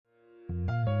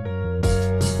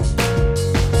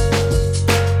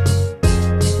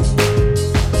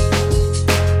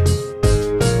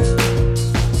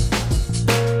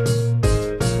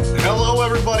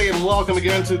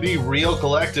again to the Real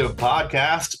Collective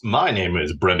podcast. My name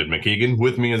is Brendan McKeegan.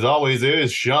 With me, as always,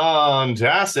 is Sean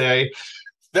Tassay.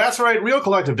 That's right,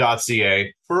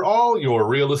 realcollective.ca for all your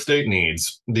real estate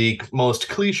needs. The most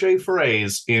cliche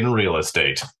phrase in real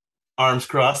estate. Arms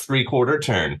crossed, three-quarter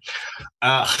turn.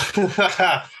 We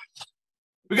got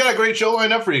a great show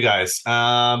lined up for you guys.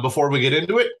 Before we get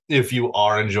into it, if you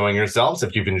are enjoying yourselves,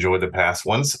 if you've enjoyed the past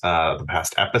ones, the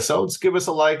past episodes, give us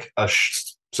a like,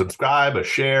 subscribe, a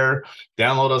share,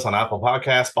 download us on Apple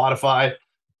Podcasts, Spotify,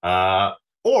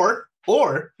 or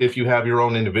if you have your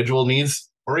own individual needs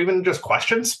or even just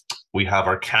questions, we have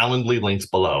our Calendly links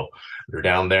below. They're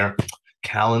down there.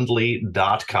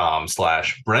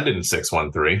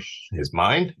 Calendly.com/Brendan613 is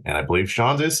mine, and I believe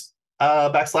Sean's is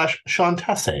 /Sean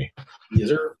Tassay. Yes,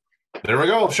 sir. There we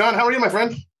go. Sean, how are you, my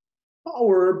friend? Oh,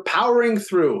 we're powering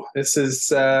through. This is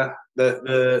the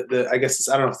I guess it's,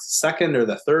 I don't know, second or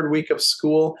the third week of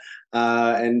school,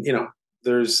 and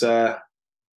there's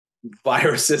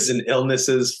viruses and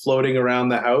illnesses floating around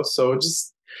the house. So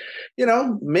just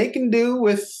making do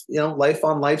with life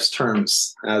on life's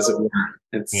terms, as it were.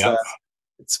 It's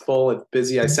it's full. It's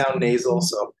busy. I sound nasal,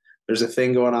 so there's a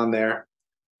thing going on there.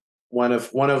 One of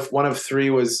three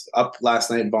was up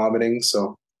last night vomiting,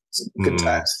 so it's a good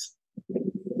times.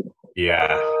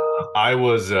 Yeah, I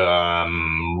was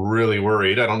really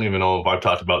worried. I don't even know if I've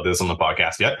talked about this on the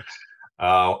podcast yet.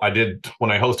 I did when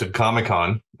I hosted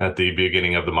Comic-Con at the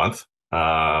beginning of the month.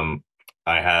 I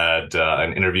had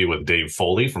an interview with Dave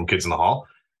Foley from Kids in the Hall,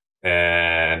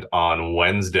 and on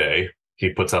Wednesday he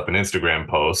puts up an Instagram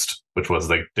post, which was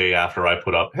the day after I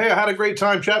put up, "Hey, I had a great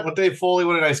time chatting with Dave Foley.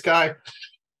 What a nice guy."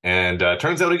 And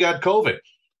turns out he got COVID.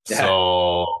 Yeah.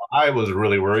 So I was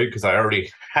really worried because I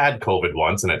already had COVID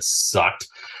once and it sucked.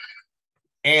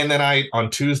 And then I,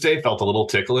 on Tuesday, felt a little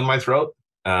tickle in my throat.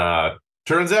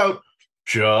 Turns out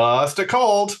just a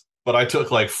cold. But I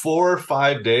took like 4 or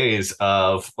 5 days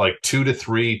of like 2 to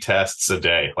 3 tests a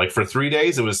day. Like for 3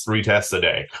 days, it was 3 tests a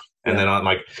day. And then on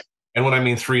and when I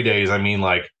mean 3 days, I mean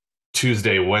like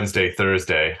Tuesday, Wednesday,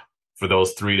 Thursday. For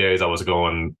those 3 days, I was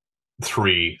going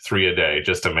three a day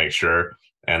just to make sure,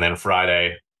 and then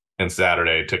Friday and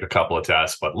Saturday took a couple of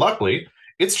tests, but luckily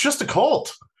it's just a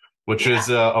cold, which is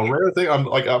a rare thing.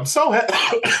 I'm so happy.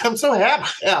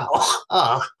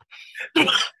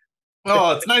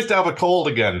 Oh, it's nice to have a cold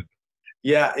again.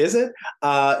 Yeah, is it?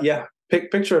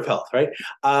 Picture of health, right?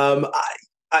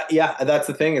 That's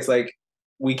the thing. It's like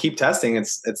we keep testing.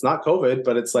 It's not COVID,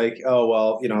 but it's like, oh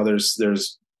well,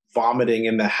 there's vomiting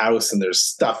in the house and there's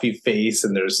stuffy face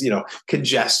and there's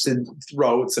congested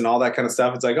throats and all that kind of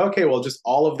stuff. It's like, okay, well, just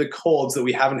all of the colds that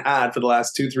we haven't had for the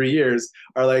last 2-3 years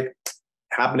are like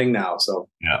happening now. So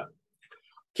yeah,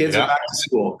 kids are back to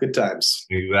school. Good times.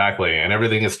 Exactly. And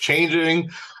everything is changing.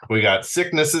 We got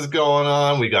sicknesses going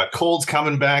on. We got colds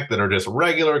coming back that are just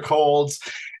regular colds.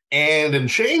 And in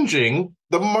changing,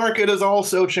 the market is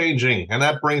also changing. And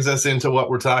that brings us into what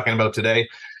we're talking about today.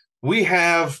 We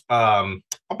have a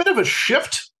bit of a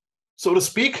shift, so to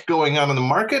speak, going on in the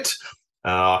market.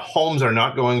 Homes are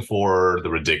not going for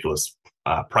the ridiculous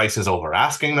prices over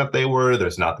asking that they were.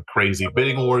 There's not the crazy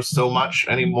bidding wars so much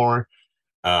anymore.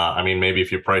 Maybe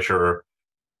if you price your,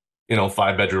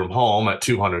 5-bedroom home at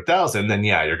 $200,000, then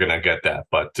you're going to get that.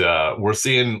 But we're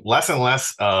seeing less and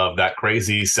less of that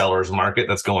crazy seller's market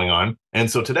that's going on. And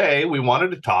so today we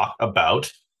wanted to talk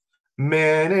about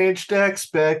managed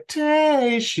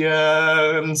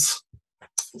expectations.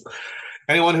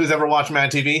 Anyone who's ever watched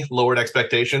Mad TV, lowered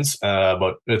expectations,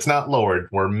 but it's not lowered.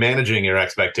 We're managing your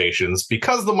expectations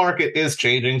because the market is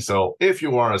changing. So if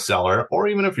you are a seller or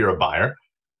even if you're a buyer,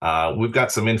 we've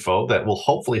got some info that will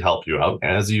hopefully help you out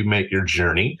as you make your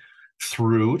journey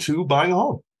through to buying a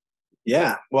home.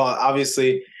 Yeah. Well,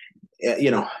 obviously,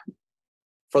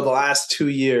 for the last 2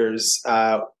 years,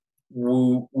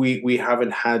 we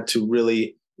haven't had to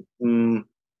really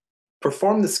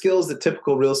perform the skills that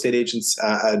typical real estate agents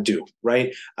do,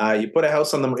 right? You put a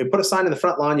sign in the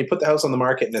front lawn, you put the house on the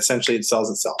market, and essentially it sells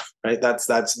itself, right? That's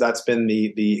been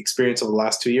the experience over the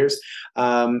last 2 years.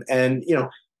 I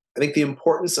think the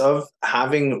importance of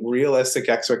having realistic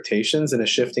expectations in a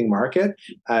shifting market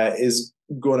is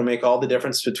going to make all the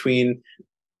difference between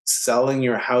selling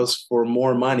your house for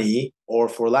more money or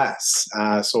for less.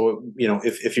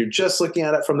 If you're just looking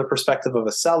at it from the perspective of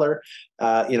a seller,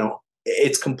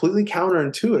 it's completely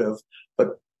counterintuitive,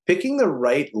 but picking the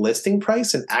right listing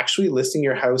price and actually listing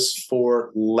your house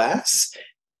for less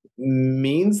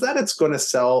means that it's going to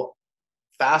sell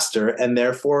faster and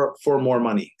therefore for more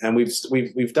money. And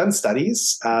we've done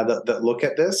studies that look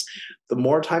at this. The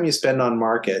more time you spend on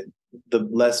market, the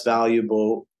less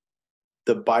valuable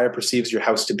the buyer perceives your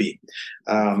house to be.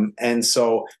 And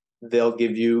so they'll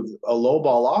give you a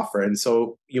lowball offer. And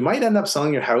so you might end up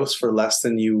selling your house for less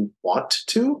than you want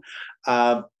to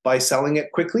by selling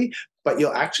it quickly, but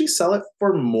you'll actually sell it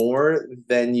for more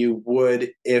than you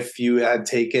would if you had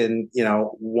taken,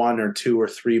 1 or 2 or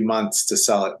 3 months to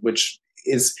sell it, which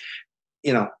is,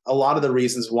 a lot of the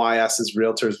reasons why us as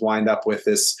realtors wind up with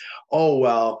this, oh,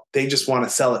 well, they just want to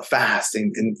sell it fast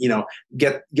and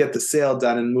get the sale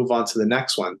done and move on to the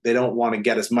next one. They don't want to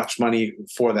get as much money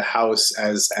for the house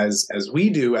as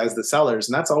we do as the sellers.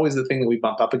 And that's always the thing that we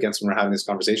bump up against when we're having this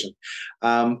conversation.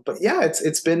 But yeah,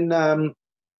 it's been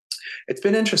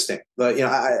interesting. But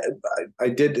I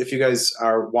did. If you guys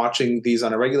are watching these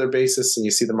on a regular basis and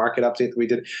you see the market update that we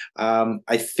did,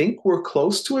 I think we're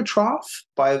close to a trough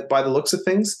by the looks of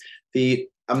things. The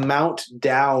amount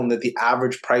down that the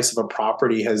average price of a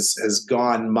property has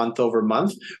gone month over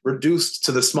month, reduced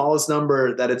to the smallest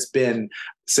number that it's been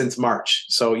since March.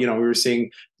 So, we were seeing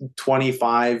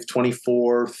 $25,000,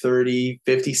 $24,000, $30,000,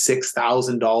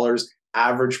 $56,000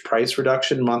 average price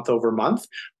reduction month over month.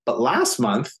 But last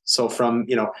month, so from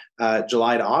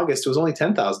July to August, it was only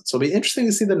 10,000. So it'll be interesting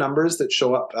to see the numbers that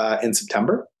show up in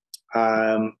September.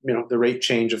 The rate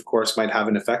change, of course, might have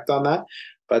an effect on that.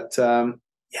 But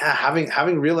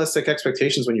having realistic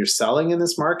expectations when you're selling in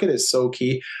this market is so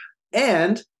key.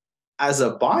 And as a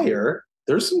buyer,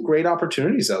 there's some great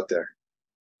opportunities out there.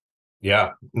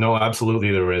 Yeah, no,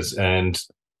 absolutely there is, and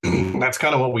that's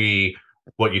kind of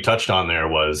what you touched on there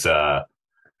was.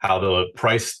 How the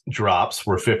price drops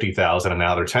were 50,000 and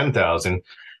now they're 10,000.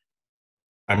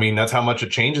 I mean, that's how much it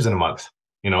changes in a month.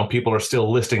 People are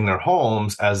still listing their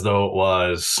homes as though it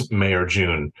was May or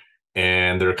June,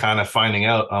 and they're kind of finding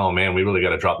out, oh man, we really got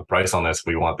to drop the price on this if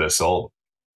we want this sold.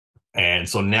 And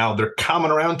so now they're coming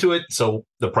around to it. So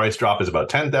the price drop is about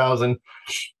 10,000.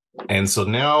 And so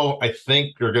now I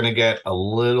think you're going to get a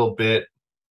little bit,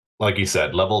 like you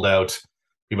said, leveled out.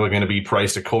 People are going to be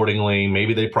priced accordingly.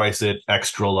 Maybe they price it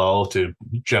extra low to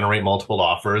generate multiple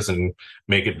offers and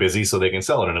make it busy so they can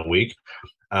sell it in a week.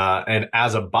 And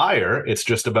as a buyer, it's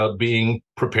just about being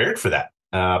prepared for that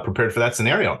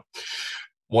scenario.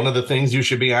 One of the things you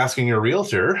should be asking your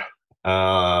realtor,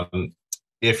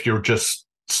 if you're just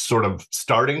sort of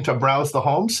starting to browse the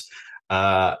homes,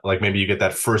 like maybe you get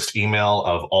that first email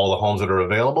of all the homes that are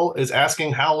available, is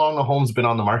asking how long the home's been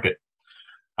on the market.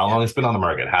 How long it's been on the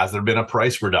market? Has there been a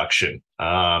price reduction?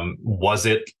 Was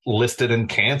it listed and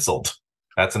canceled?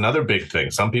 That's another big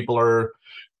thing. Some people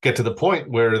get to the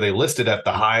point where they list it at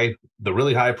the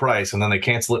really high price, and then they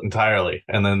cancel it entirely.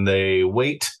 And then they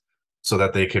wait so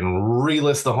that they can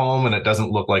relist the home and it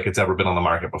doesn't look like it's ever been on the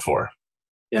market before.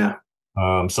 Yeah.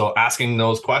 So asking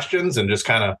those questions and just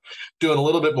kind of doing a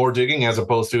little bit more digging as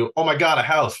opposed to, oh my God, a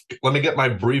house. Let me get my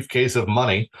briefcase of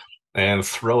money and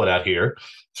throw it at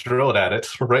it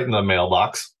right in the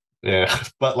mailbox. Yeah.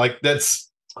 But I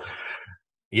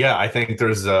think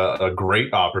there's a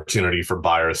great opportunity for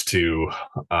buyers to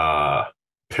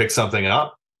pick something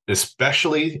up,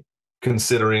 especially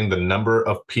considering the number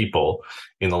of people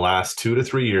in the last 2 to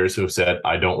 3 years who have said,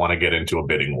 I don't want to get into a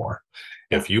bidding war.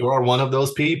 If you are one of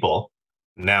those people,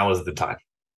 now is the time.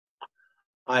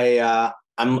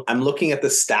 I'm looking at the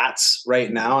stats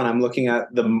right now, and I'm looking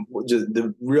at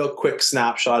the real quick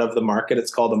snapshot of the market.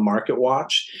 It's called a Market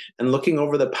Watch. And looking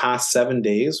over the past 7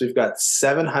 days, we've got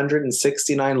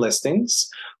 769 listings.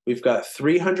 We've got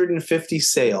 350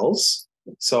 sales.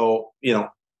 So,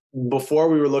 before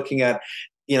we were looking at,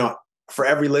 for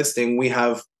every listing, we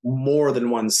have more than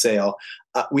one sale.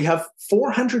 We have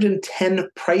 410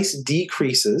 price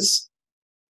decreases.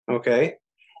 Okay.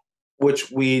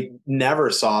 Which we never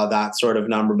saw that sort of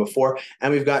number before.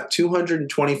 And we've got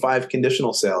 225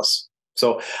 conditional sales.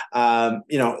 So,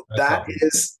 that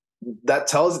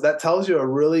tells you a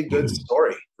really good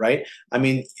story, right? I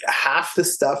mean, half the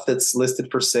stuff that's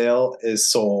listed for sale is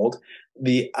sold.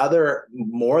 The other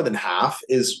more than half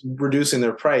is reducing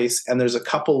their price. And there's a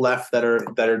couple left that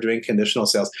are doing conditional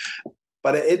sales.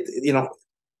 But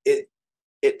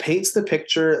it paints the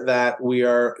picture that we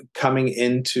are coming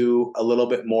into a little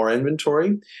bit more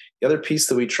inventory. The other piece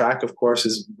that we track, of course,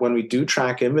 is when we do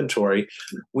track inventory,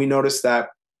 we notice that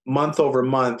month over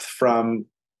month from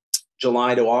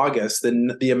July to August,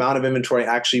 the amount of inventory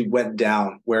actually went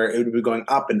down, where it would be going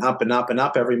up and up and up and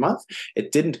up every month.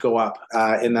 It didn't go up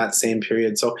in that same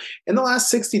period. So in the last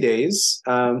 60 days,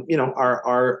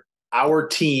 our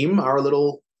team, our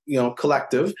little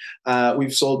collective,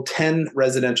 we've sold 10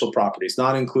 residential properties,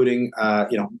 not including,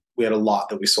 we had a lot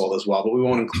that we sold as well, but we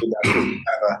won't include that. We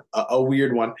have a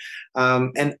weird one.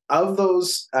 And of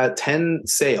those 10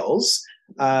 sales,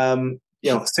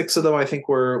 6 of them I think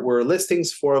were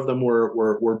listings, 4 of them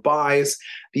were buys.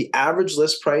 The average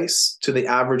list price to the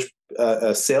average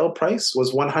sale price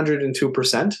was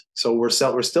 102%. So we're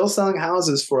still selling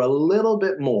houses for a little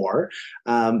bit more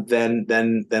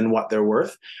than what they're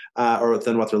worth or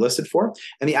than what they're listed for.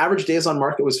 And the average days on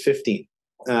market was 15.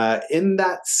 In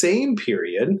that same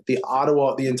period, the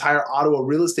entire Ottawa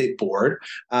Real Estate Board,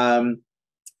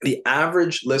 the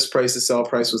average list price to sell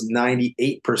price was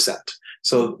 98%.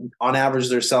 So on average,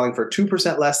 they're selling for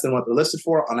 2% less than what they're listed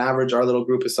for. On average, our little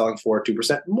group is selling for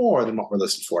 2% more than what we're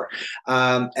listed for.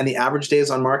 And the average days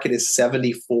on market is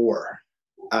 74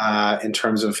 in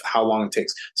terms of how long it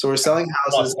takes. So we're selling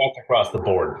houses. That's across the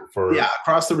board.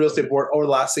 Across the real estate board over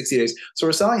the last 60 days. So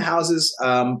we're selling houses,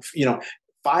 5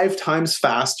 times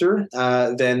faster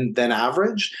than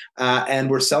average.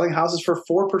 And we're selling houses for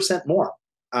 4% more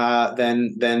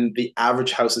than the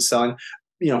average house is selling,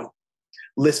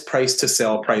 list price to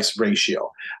sale price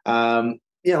ratio. And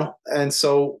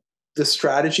so the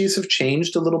strategies have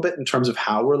changed a little bit in terms of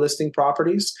how we're listing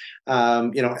properties.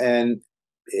 And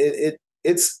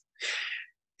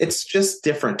it's just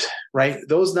different, right?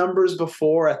 Those numbers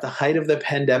before, at the height of the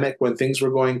pandemic, when things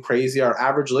were going crazy, our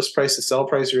average list price to sell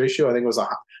price ratio, I think, was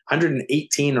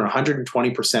 118 or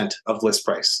 120% of list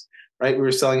price, right? We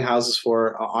were selling houses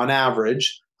for, on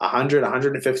average, $100,000,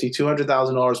 $150,000,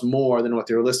 $200,000 more than what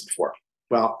they were listed for.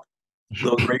 Well,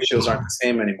 those ratios aren't the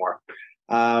same anymore.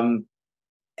 And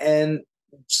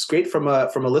it's great from a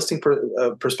listing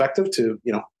perspective to,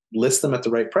 list them at the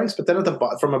right price. But then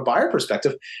from a buyer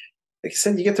perspective, like I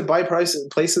said, you get to buy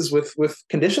places with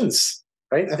conditions,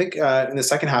 right? I think in the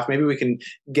second half, maybe we can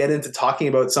get into talking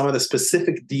about some of the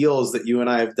specific deals that you and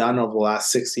I have done over the last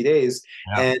 60 days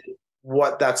and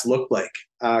what that's looked like.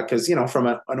 Because, from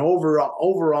an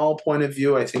overall point of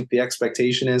view, I think the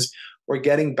expectation is we're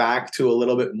getting back to a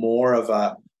little bit more of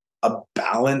a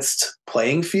balanced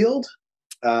playing field,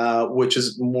 which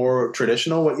is more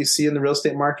traditional, what you see in the real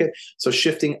estate market. So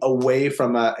shifting away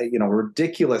from a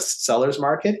ridiculous seller's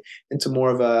market into more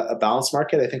of a balanced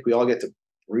market. I think we all get to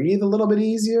breathe a little bit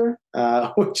easier,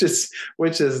 which is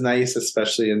nice,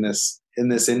 especially in this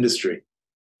industry.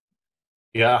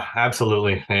 Yeah,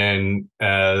 absolutely. And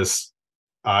as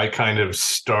I kind of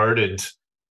started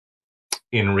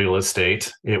in real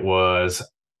estate, it was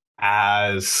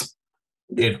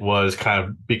kind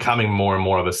of becoming more and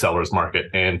more of a seller's market,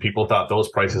 and people thought those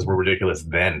prices were ridiculous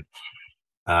then.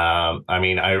 I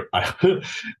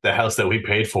the house that we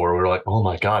paid for, we were like, oh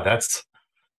my God, that's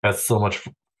so much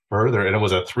further. And it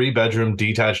was a 3-bedroom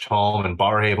detached home in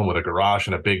Barrhaven with a garage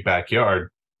and a big backyard.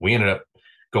 We ended up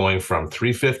going from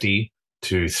 $350,000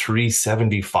 to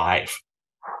 $375,000.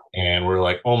 And we're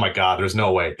like, oh my God, there's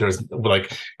no way.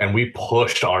 And we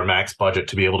pushed our max budget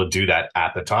to be able to do that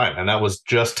at the time. And that was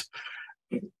just,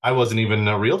 I wasn't even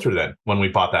a realtor then when we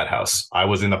bought that house. I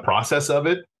was in the process of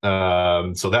it.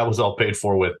 So that was all paid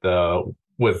for with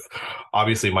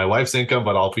obviously my wife's income,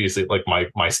 but obviously like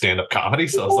my stand-up comedy.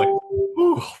 So I was like,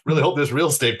 ooh, really hope this real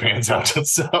estate pans out.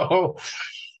 So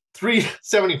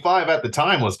 $375,000 at the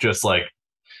time was just like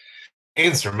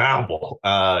insurmountable,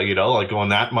 like going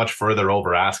that much further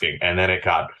over asking. And then it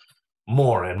got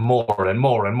more and more and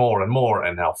more and more and more.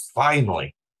 And now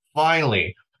finally,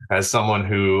 as someone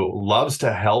who loves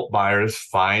to help buyers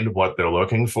find what they're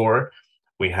looking for,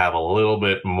 we have a little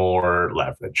bit more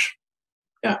leverage.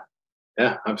 Yeah,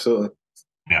 absolutely.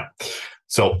 Yeah.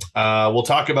 So we'll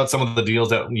talk about some of the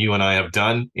deals that you and I have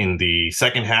done in the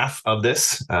second half of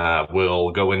this.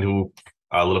 We'll go into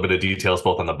a little bit of details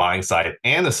both on the buying side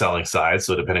and the selling side.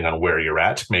 So depending on where you're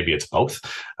at, maybe it's both.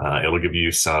 It'll give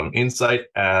you some insight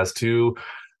as to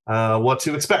what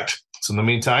to expect. So in the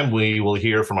meantime, we will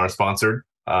hear from our sponsored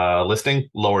listing,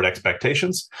 Lowered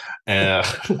Expectations.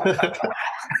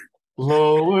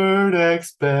 Lowered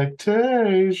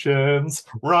Expectations.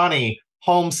 Ronnie,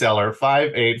 home seller,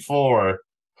 584.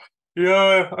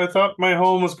 Yeah, I thought my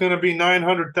home was going to be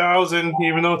 $900,000,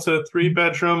 even though it's a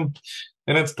 3-bedroom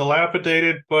and it's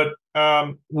dilapidated. But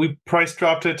we price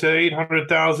dropped it to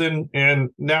 $800,000, and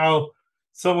now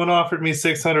someone offered me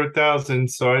 $600,000.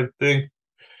 So I think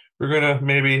we're gonna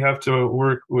maybe have to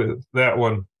work with that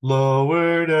one.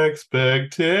 Lowered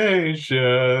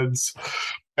Expectations.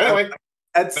 Anyway.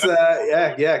 That's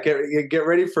Get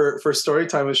ready for story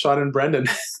time with Sean and Brendan.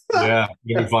 Yeah,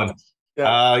 it'll be fun.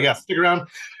 Stick around.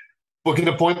 Book an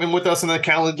appointment with us in the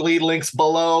Calendly links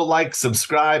below. Like,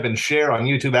 subscribe, and share on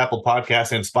YouTube, Apple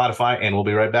Podcasts, and Spotify. And we'll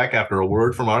be right back after a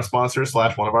word from our sponsor /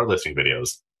 one of our listing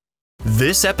videos.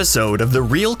 This episode of the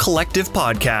Real Collective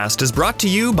podcast is brought to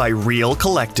you by Real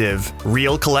Collective.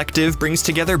 Real Collective brings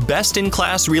together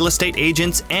best-in-class real estate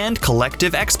agents and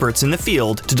collective experts in the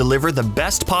field to deliver the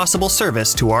best possible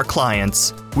service to our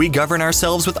clients. We govern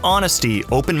ourselves with honesty,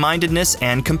 open-mindedness,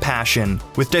 and compassion.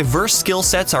 With diverse skill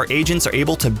sets, our agents are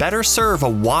able to better serve a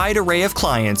wide array of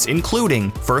clients,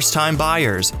 including first-time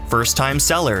buyers, first-time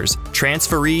sellers,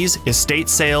 transferees, estate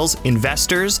sales,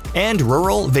 investors, and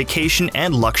rural, vacation,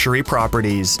 and luxury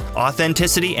properties.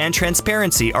 Authenticity and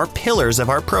transparency are pillars of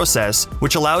our process,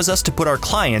 which allows us to put our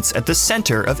clients at the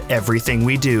center of everything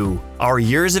we do. Our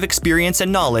years of experience and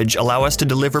knowledge allow us to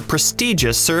deliver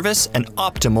prestigious service and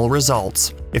optimal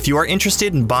results. If you are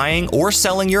interested in buying or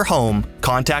selling your home,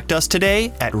 contact us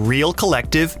today at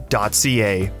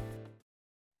realcollective.ca.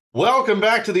 Welcome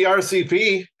back to the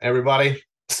RCP, everybody.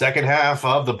 Second half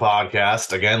of the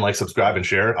podcast. Again, like, subscribe, and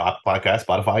share. Podcast,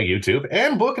 Spotify, YouTube,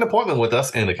 and book an appointment with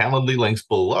us in the Calendly links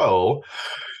below.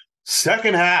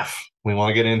 Second half, we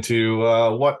want to get into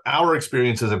what our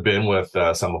experiences have been with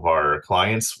some of our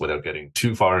clients without getting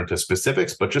too far into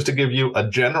specifics, but just to give you a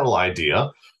general idea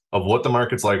of what the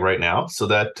market's like right now so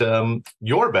that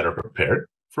you're better prepared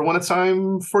for when it's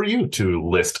time for you to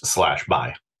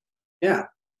list/buy. Yeah.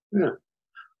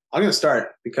 I'm going to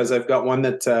start because I've got one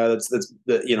that's I'm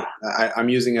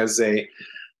using as a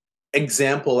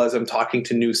example as I'm talking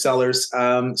to new sellers.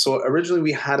 So originally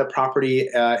we had a property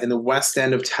in the west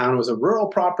end of town. It was a rural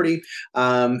property.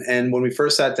 And when we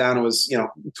first sat down, it was,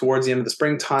 towards the end of the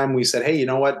springtime, we said, hey, you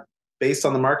know what? Based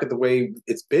on the market, the way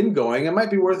it's been going, it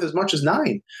might be worth as much as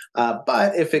 9.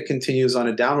 But if it continues on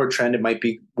a downward trend, it might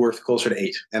be worth closer to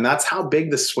 8. And that's how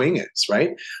big the swing is,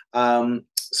 right?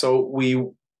 So we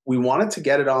wanted to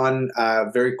get it on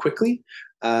very quickly.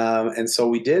 And so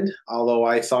we did, although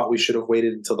I thought we should have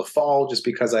waited until the fall just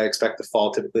because I expect the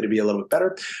fall typically to be a little bit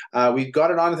better. We got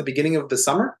it on at the beginning of the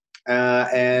summer.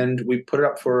 And we put it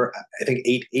up for, I think,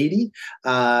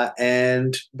 $880,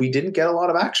 and we didn't get a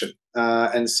lot of action.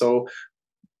 And so,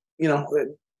 we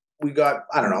got,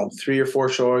 3 or 4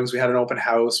 showings. We had an open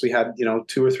house. We had,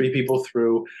 2 or 3 people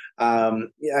through.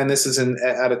 And this is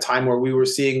at a time where we were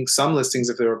seeing some listings,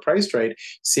 if they were priced right,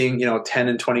 seeing, 10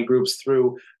 and 20 groups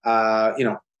through,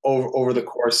 over the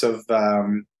course of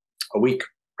a week,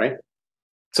 right?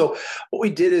 So what we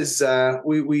did is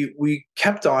we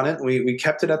kept on it. We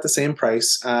kept it at the same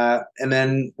price, and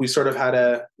then we sort of had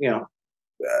a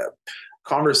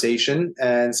conversation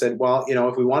and said, well,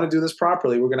 if we want to do this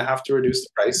properly, we're going to have to reduce the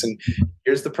price. And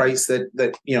here's the price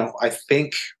that I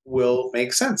think will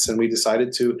make sense. And we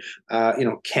decided to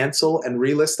cancel and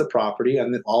relist the property,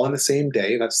 and all in the same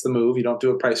day. That's the move. You don't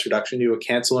do a price reduction; you do a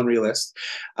cancel and relist.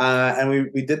 And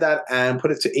we did that and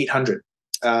put it to $800.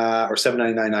 Or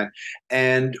 $799,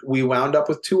 and we wound up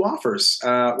with 2 offers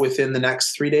within the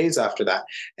next 3 days after that.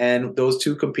 And those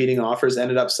 2 competing offers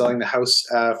ended up selling the house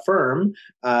firm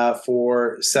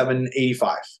for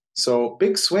 $785. So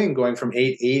big swing going from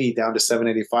 $880 down to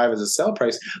 $785 as a sell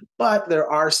price. But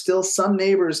there are still some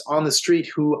neighbors on the street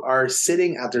who are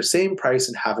sitting at their same price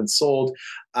and haven't sold.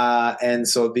 And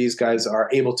so these guys are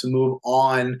able to move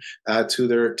on to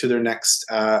their next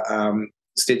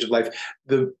stage of life.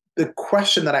 The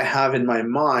question that I have in my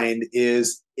mind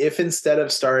is, if instead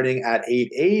of starting at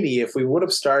 $880, if we would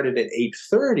have started at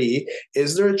 $830,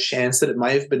 is there a chance that it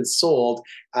might have been sold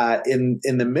in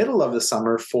the middle of the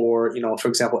summer for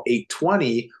example,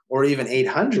 $820 or even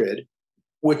 $800,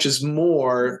 which is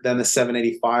more than the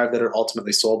 $785 that are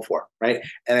ultimately sold for, right?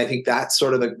 And I think that's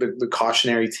sort of the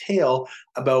cautionary tale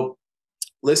about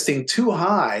listing too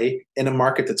high in a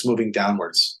market that's moving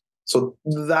downwards. So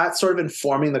that's sort of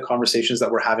informing the conversations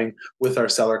that we're having with our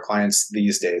seller clients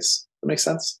these days. That makes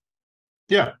sense?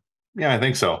 Yeah, I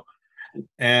think so.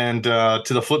 And to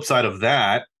the flip side of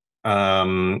that,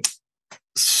 I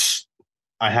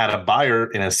had a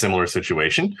buyer in a similar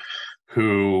situation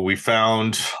who we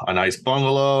found a nice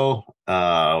bungalow,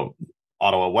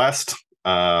 Ottawa West,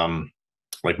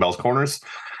 like Bell's Corners.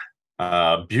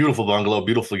 Beautiful bungalow,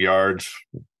 beautiful yard,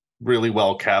 really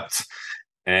well kept.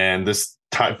 And this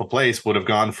type of place would have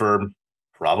gone for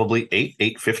probably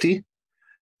 $850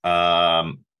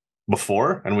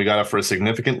 before, and we got it for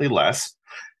significantly less.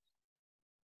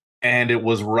 And it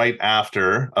was right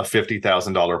after a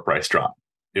 $50,000 price drop.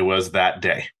 It was that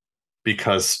day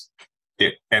because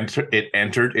it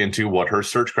entered into what her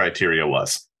search criteria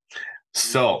was.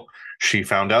 So she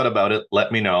found out about it,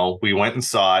 let me know. We went and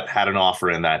saw it, had an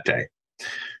offer in that day.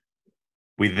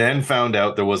 We then found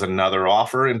out there was another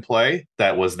offer in play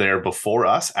that was there before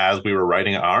us as we were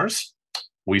writing ours.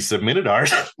 We submitted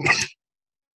ours.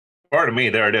 Pardon me,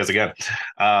 there it is again.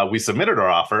 We submitted our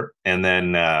offer, and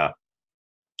then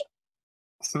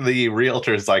the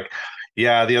realtor's like,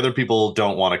 yeah, the other people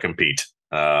don't want to compete.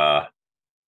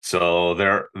 So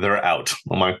they're out.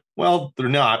 I'm like, well, they're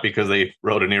not because they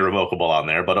wrote an irrevocable on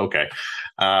there, but okay.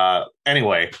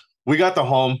 Anyway, we got the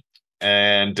home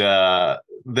and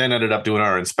then ended up doing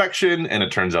our inspection, and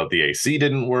it turns out the AC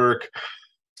didn't work.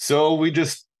 So we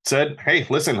just said, hey,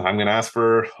 listen, I'm going to ask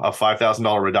for a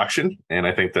 $5,000 reduction. And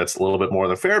I think that's a little bit more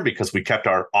than fair because we kept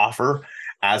our offer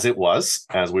as it was,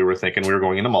 as we were thinking we were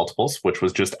going into multiples, which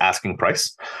was just asking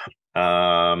price.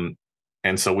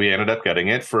 And so we ended up getting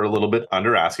it for a little bit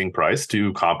under asking price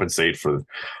to compensate for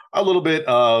a little bit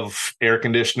of air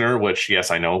conditioner, which,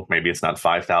 yes, I know maybe it's not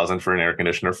 $5,000 for an air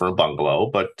conditioner for a bungalow,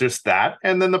 but just that.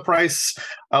 And then the price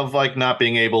of like not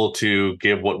being able to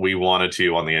give what we wanted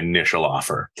to on the initial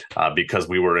offer because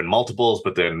we were in multiples,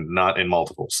 but then not in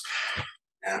multiples.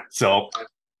 So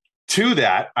to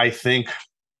that, I think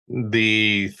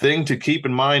the thing to keep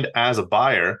in mind as a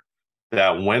buyer,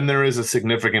 that when there is a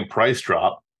significant price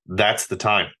drop, that's the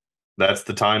time. That's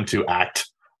the time to act,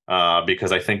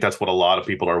 because I think that's what a lot of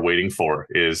people are waiting for.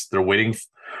 Is they're waiting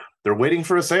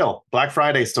for a sale, Black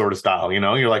Friday sort of style.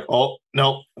 You're like, oh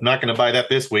no, I'm not going to buy that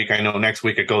this week. I know next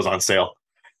week it goes on sale.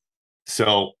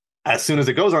 So as soon as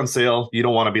it goes on sale, you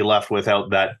don't want to be left without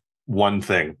that one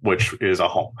thing, which is a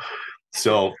home.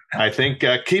 So I think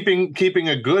keeping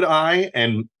a good eye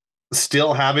and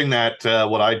still having that,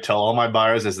 what I tell all my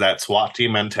buyers is that SWAT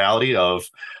team mentality of,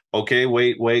 okay,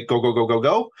 wait,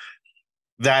 go.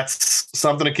 That's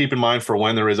something to keep in mind for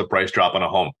when there is a price drop on a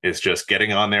home. It's just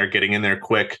getting on there, getting in there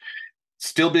quick,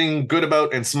 still being good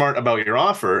about and smart about your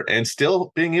offer, and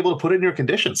still being able to put in your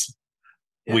conditions.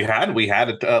 Yeah. We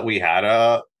had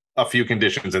a few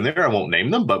conditions in there. I won't name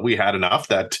them, but we had enough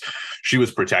that she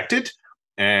was protected.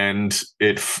 And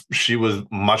she was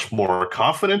much more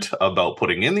confident about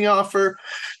putting in the offer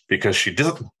because she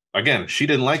didn't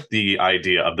like the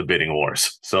idea of the bidding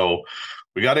wars. So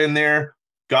we got in there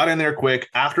quick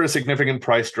after a significant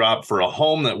price drop for a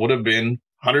home that would have been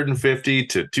 $150,000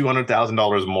 to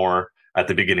 $200,000 more at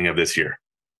the beginning of this year.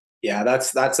 Yeah,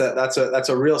 that's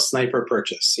a real sniper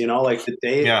purchase. Like the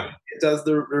day it does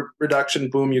the reduction,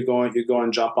 boom, you go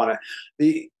and jump on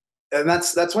it. And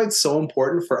that's why it's so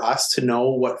important for us to know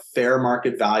what fair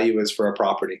market value is for a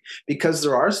property, because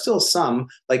there are still some,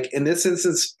 like in this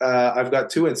instance, I've got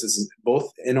two instances, both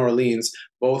in Orleans,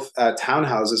 both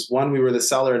townhouses. One, we were the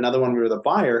seller, another one, we were the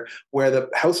buyer, where the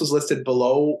house was listed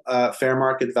below fair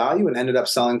market value and ended up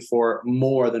selling for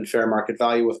more than fair market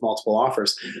value with multiple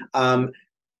offers.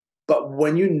 But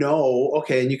when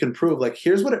okay, and you can prove like,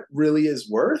 here's what it really is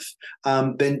worth,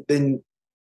 then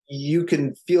you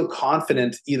can feel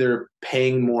confident either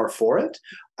paying more for it,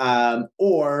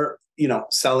 or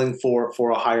selling for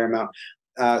a higher amount.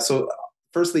 So,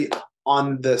 firstly,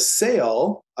 on the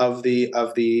sale of the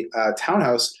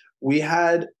townhouse, we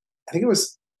had, I think it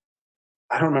was,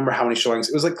 I don't remember how many showings.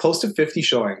 It was like close to 50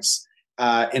 showings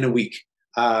in a week.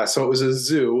 So it was a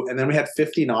zoo, and then we had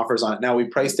 15 offers on it. Now we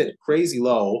priced it crazy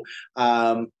low.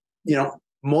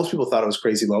 Most people thought it was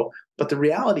crazy low. But the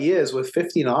reality is, with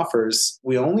 15 offers,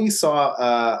 we only saw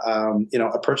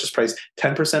a purchase price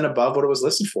 10% above what it was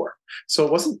listed for. So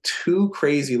it wasn't too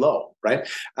crazy low, right?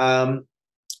 And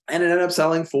it ended up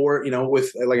selling for,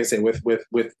 with, like I say, with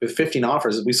 15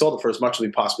 offers, we sold it for as much as we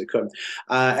possibly could.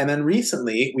 And then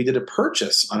recently we did a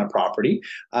purchase on a property.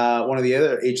 One of the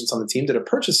other agents on the team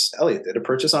Elliot did a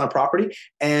purchase on a property,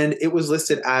 and it was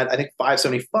listed at, I think,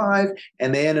 $575.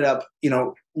 And they ended up,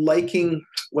 liking,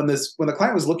 when the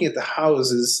client was looking at the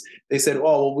houses, they said, oh,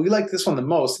 well, we like this one the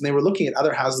most. And they were looking at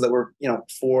other houses that were,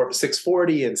 for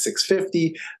 $640 and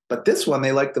 $650. But this one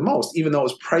they liked the most, even though it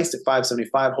was priced at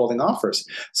 $575 holding offers.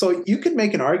 So you could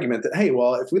make an argument that, hey,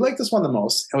 well, if we like this one the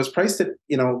most, and it was priced at,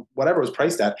 whatever it was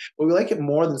priced at, but we like it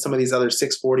more than some of these other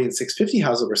 $640 and $650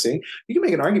 houses that we're seeing, you can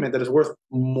make an argument that it's worth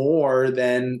more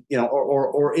than,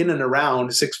 or in and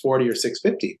around $640 or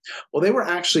 $650. Well, they were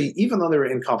actually, even though they were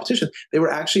in competition, they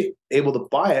were actually able to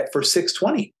buy it for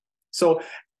 $620. So,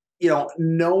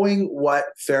 knowing what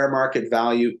fair market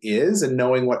value is and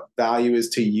knowing what value is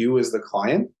to you as the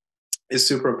client is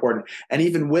super important. And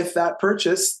even with that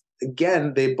purchase,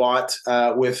 again, they bought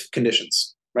with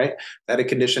conditions, right? That a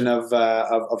condition of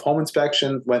home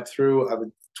inspection, went through a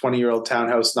 20-year-old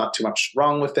townhouse, not too much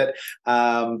wrong with it,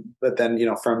 but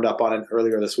then firmed up on it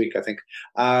earlier this week, I think.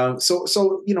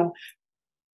 So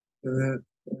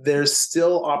there's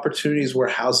still opportunities where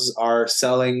houses are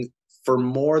selling for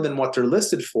more than what they're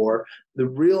listed for. The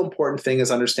real important thing is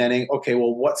understanding, okay,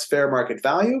 well, what's fair market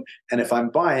value? And if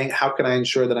I'm buying, how can I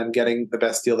ensure that I'm getting the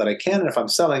best deal that I can? And if I'm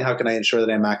selling, how can I ensure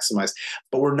that I maximize?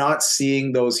 But we're not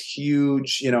seeing those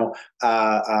huge,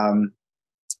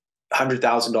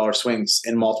 $100,000 swings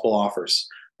in multiple offers,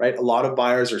 right? A lot of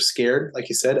buyers are scared, like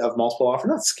you said, of multiple offers.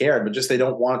 Not scared, but just they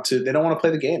don't want to play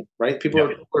the game, right? People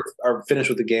are finished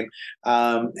with the game.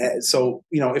 So,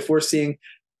 if we're seeing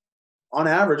on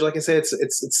average, like I say,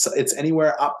 it's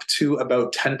anywhere up to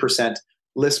about 10%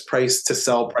 list price to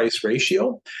sell price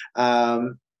ratio,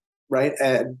 right?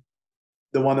 And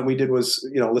the one that we did was,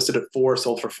 listed at 4,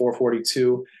 sold for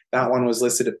 442. That one was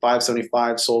listed at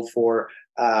 575, sold for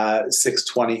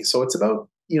 620. So it's about,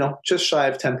 just shy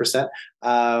of 10%.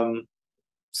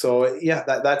 So yeah,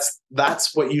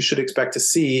 that's what you should expect to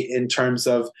see in terms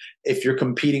of if you're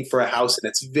competing for a house and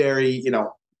it's very,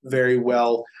 very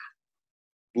well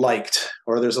liked,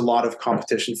 or there's a lot of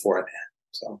competition for it.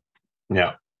 So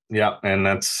yeah, and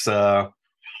that's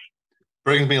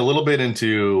brings me a little bit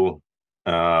into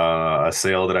a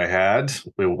sale that I had.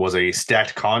 It was a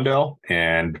stacked condo,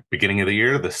 and beginning of the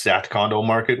year, the stacked condo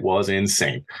market was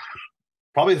insane.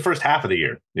 Probably the first half of the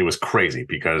year, it was crazy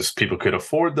because people could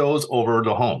afford those over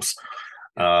the homes.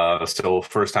 So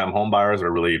first-time home buyers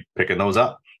are really picking those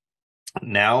up.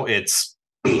 Now it's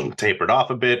tapered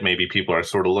off a bit. Maybe people are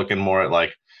sort of looking more at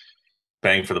like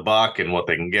bang for the buck and what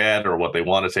they can get or what they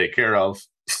want to take care of.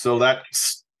 So that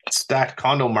stacked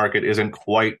condo market isn't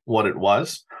quite what it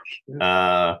was.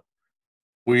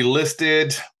 We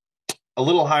listed a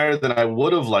little higher than I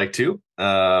would have liked to.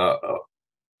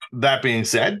 That being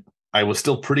said, I was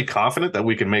still pretty confident that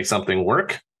we could make something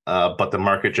work, but the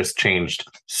market just changed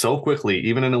so quickly,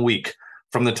 even in a week.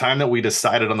 From the time that we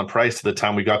decided on the price to the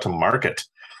time we got to market,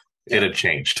 it had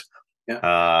changed.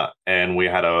 And we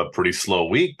had a pretty slow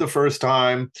week the first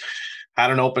time.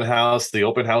 Had an open house. The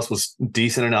open house was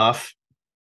decent enough,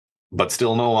 but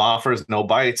still no offers, no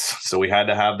bites. So we had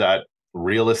to have that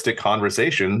realistic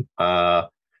conversation of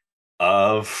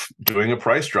doing a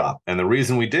price drop. And the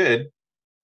reason we did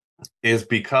is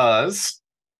because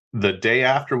the day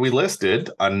after we listed,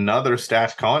 another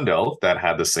stacked condo that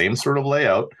had the same sort of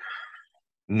layout,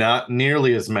 not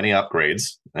nearly as many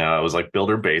upgrades. It was like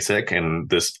builder basic,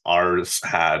 and ours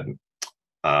had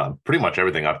pretty much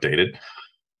everything updated,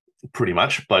 pretty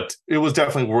much, but it was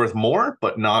definitely worth more,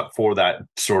 but not for that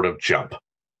sort of jump.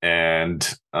 And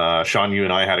Sean, you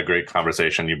and I had a great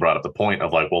conversation. You brought up the point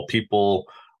of like, well, people,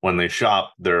 when they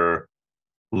shop, they're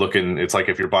looking, it's like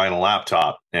if you're buying a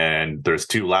laptop and there's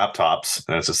 2 laptops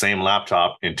and it's the same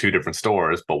laptop in 2 different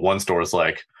stores, but one store is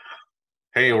like,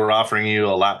 hey, we're offering you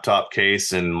a laptop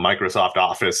case and Microsoft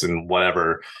Office and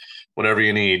whatever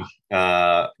you need.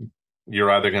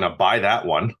 You're either going to buy that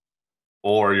one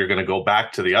or you're going to go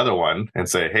back to the other one and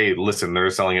say, hey, listen, they're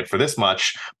selling it for this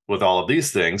much with all of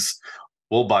these things.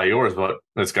 We'll buy yours, but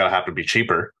it's got to have to be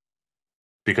cheaper,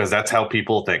 because that's how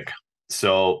people think.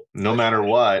 So no matter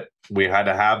what, we had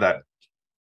to have that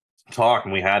talk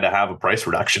and we had to have a price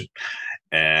reduction.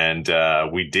 And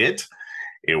we did.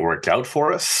 It worked out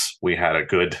for us. We had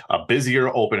a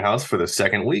busier open house for the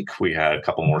second week. We had a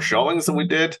couple more showings than we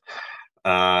did.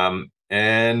 And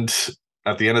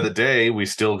at the end of the day, we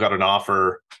still got an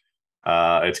offer.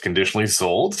 It's conditionally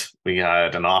sold. We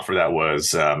had an offer that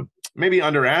was maybe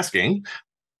under asking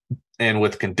and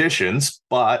with conditions,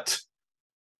 but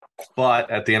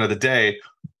at the end of the day,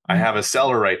 I have a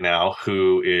seller right now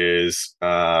who is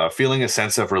feeling a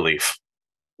sense of relief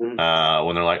when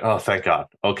they're like, oh, thank God.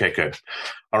 Okay, good.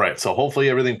 All right. So hopefully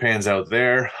everything pans out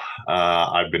there.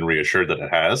 I've been reassured that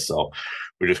it has. So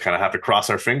we just kind of have to cross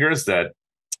our fingers and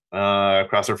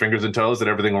toes that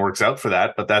everything works out for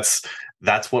that. But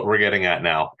that's what we're getting at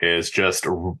now, is just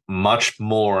much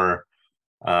more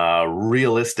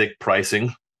realistic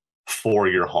pricing for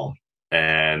your home.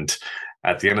 And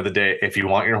at the end of the day, if you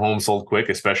want your home sold quick,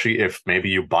 especially if maybe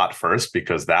you bought first,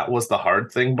 because that was the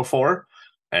hard thing before,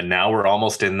 and now we're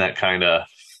almost in that kind of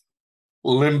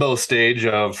limbo stage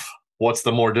of what's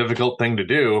the more difficult thing to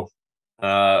do,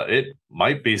 it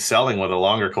might be selling with a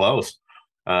longer close.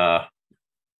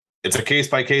 It's a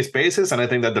case-by-case basis, and I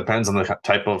think that depends on the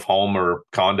type of home or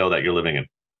condo that you're living in.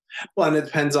 Well, and it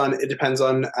depends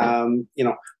on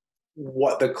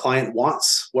what the client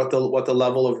wants, what the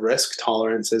level of risk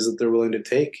tolerance is that they're willing to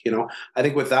take. I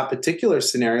think with that particular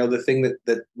scenario, the thing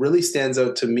that really stands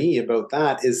out to me about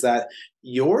that is that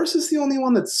yours is the only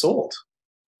one that's sold.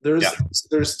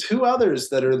 There's 2 others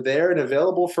that are there and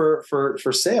available for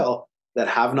sale that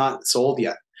have not sold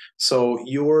yet. So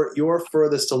you're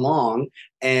furthest along,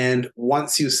 and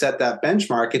once you set that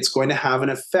benchmark, it's going to have an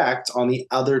effect on the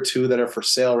other 2 that are for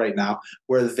sale right now,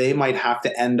 where they might have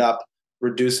to end up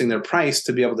reducing their price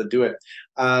to be able to do it.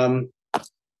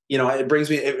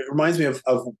 It reminds me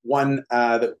of one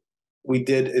that we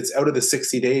did. It's out of the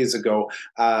 60 days ago,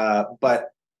 or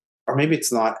maybe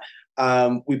it's not.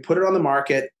 We put it on the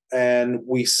market. and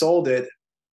we sold it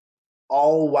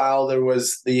all while there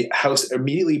was the house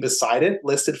immediately beside it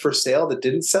listed for sale that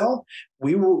didn't sell.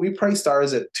 We priced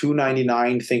ours at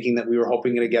 $299, thinking that we were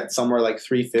hoping to get somewhere like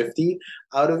 $350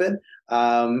 out of it.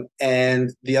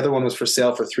 And the other one was for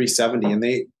sale for $370. And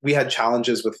we had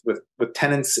challenges with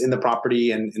tenants in the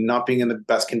property and not being in the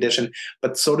best condition,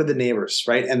 but so did the neighbors,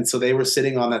 right? And so they were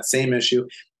sitting on that same issue.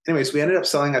 Anyways, we ended up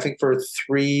selling, I think, for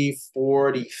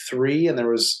 $343, and there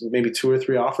was maybe 2 or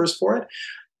 3 offers for it.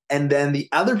 And then the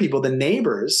other people, the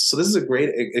neighbors, so this is a great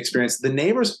experience. The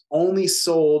neighbors only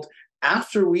sold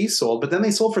after we sold, but then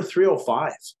they sold for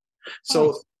 $305.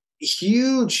 So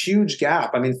huge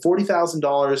gap. I mean,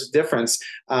 $40,000 difference.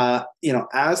 As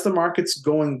the market's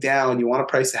going down, you want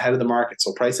to price ahead of the market.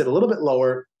 So price it a little bit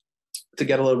lower to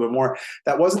get a little bit more.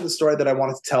 That wasn't the story that I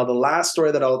wanted to tell. The last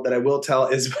story that I will tell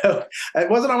is about, it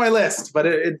wasn't on my list, but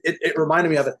it reminded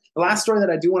me of it. The last story that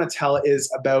I do want to tell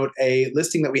is about a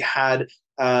listing that we had.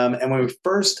 And when we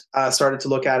first started to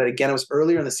look at it, again, it was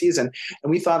earlier in the season,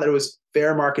 and we thought that it was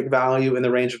fair market value in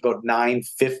the range of about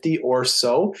 $950 or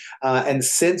so. And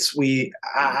since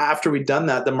after we'd done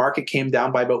that, the market came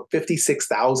down by about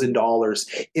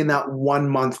 $56,000 in that 1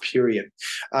 month period.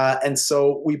 And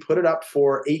so we put it up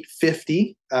for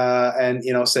 $850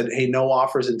 and, said, hey, no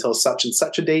offers until such and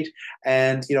such a date.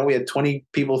 And, we had 20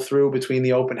 people through between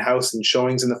the open house and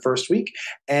showings in the first week.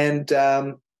 And,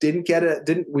 we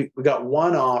got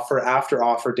one offer after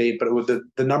offer date, but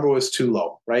the number was too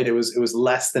low, right? It was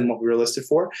less than what we were listed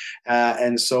for.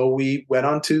 And so we went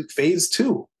on to phase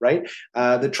 2, right?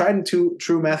 The tried and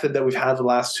true method that we've had the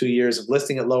last 2 years of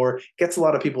listing it lower gets a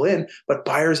lot of people in, but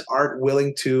buyers aren't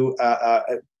willing to,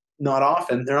 not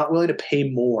often, they're not willing to pay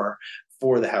more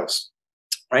for the house.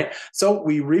 Right. So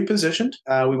we repositioned.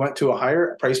 We went to a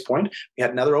higher price point. We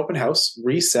had another open house,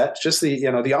 reset, just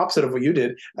the opposite of what you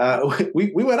did.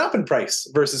 We went up in price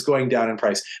versus going down in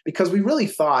price, because we really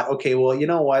thought, okay, well, you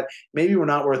know what? Maybe we're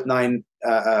not worth $950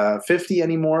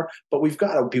 anymore, but we've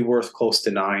got to be worth close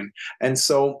to $9. And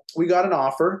so we got an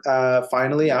offer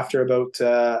finally after about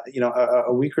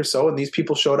a week or so, and these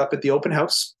people showed up at the open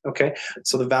house. Okay,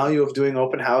 so the value of doing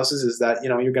open houses is that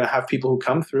you're going to have people who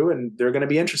come through and they're going to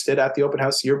be interested at the open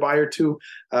house. Your buyer too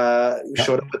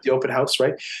showed up at the open house,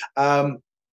 right?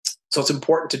 So it's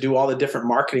important to do all the different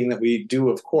marketing that we do,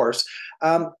 of course.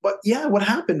 But yeah, what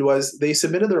happened was they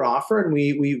submitted their offer, and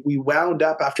we wound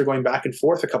up, after going back and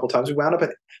forth a couple of times, we wound up at,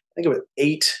 I think it was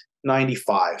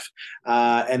 $895.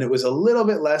 And it was a little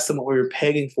bit less than what we were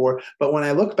paying for. But when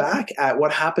I look back at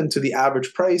what happened to the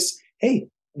average price, hey,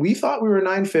 we thought we were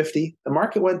 $950. The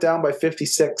market went down by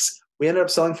 56. We ended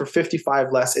up selling for 55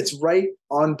 less. It's right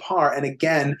on par. And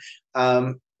again,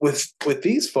 with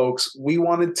these folks, we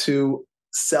wanted to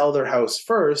sell their house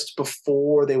first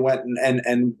before they went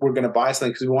and we're going to buy something,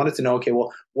 because we wanted to know, okay,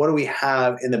 well, what do we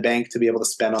have in the bank to be able to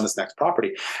spend on this next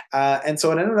property? And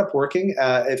so it ended up working.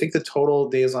 I think the total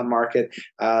days on market,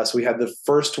 so we had the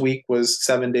first week was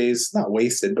 7 days, not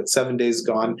wasted, but 7 days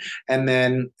gone. And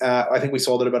then I think we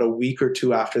sold it about a week or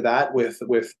two after that with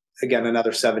again,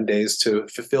 another 7 days to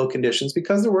fulfill conditions,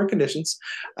 because there were conditions.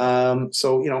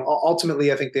 So,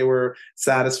 ultimately, I think they were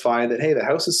satisfied that, hey, the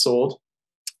house is sold.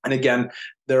 And again,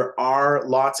 there are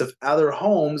lots of other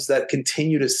homes that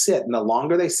continue to sit, and the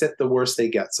longer they sit, the worse they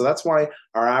get. So that's why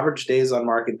our average days on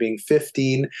market being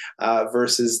 15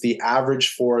 versus the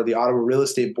average for the Ottawa Real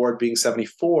Estate Board being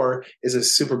 74 is a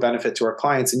super benefit to our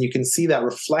clients. And you can see that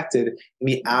reflected in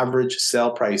the average sale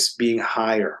price being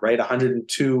higher, right?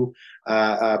 102%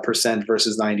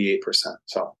 versus 98%.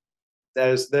 So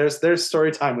there's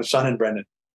story time with Sean and Brendan.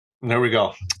 There we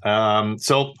go.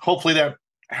 So hopefully that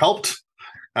helped.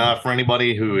 For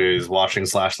anybody who is watching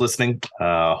 / listening,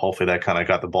 hopefully that kind of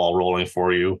got the ball rolling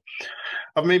for you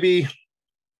of maybe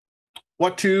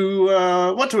what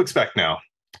to expect now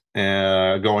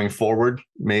going forward.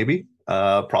 Maybe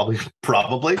probably.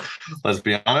 Let's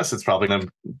be honest, it's probably going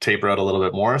to taper out a little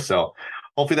bit more. So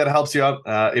hopefully that helps you out.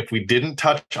 If we didn't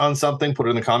touch on something, put it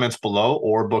in the comments below,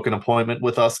 or book an appointment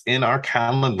with us in our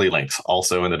Calendly links,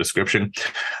 also in the description.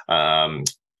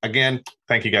 Again,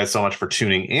 thank you guys so much for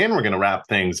tuning in. We're going to wrap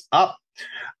things up.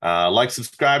 Like,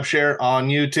 subscribe, share on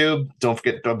YouTube. Don't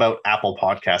forget about Apple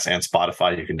Podcasts and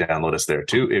Spotify. You can download us there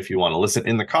too if you want to listen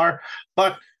in the car.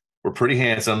 But we're pretty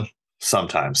handsome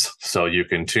sometimes, so you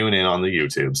can tune in on the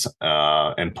YouTubes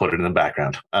and put it in the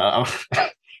background.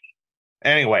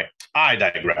 Anyway, I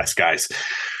digress, guys.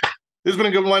 This has been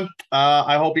a good one.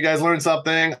 I hope you guys learned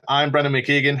something. I'm Brendan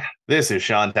McKeegan. This is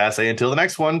Sean Tassay. Until the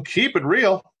next one, keep it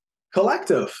real.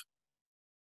 Collective.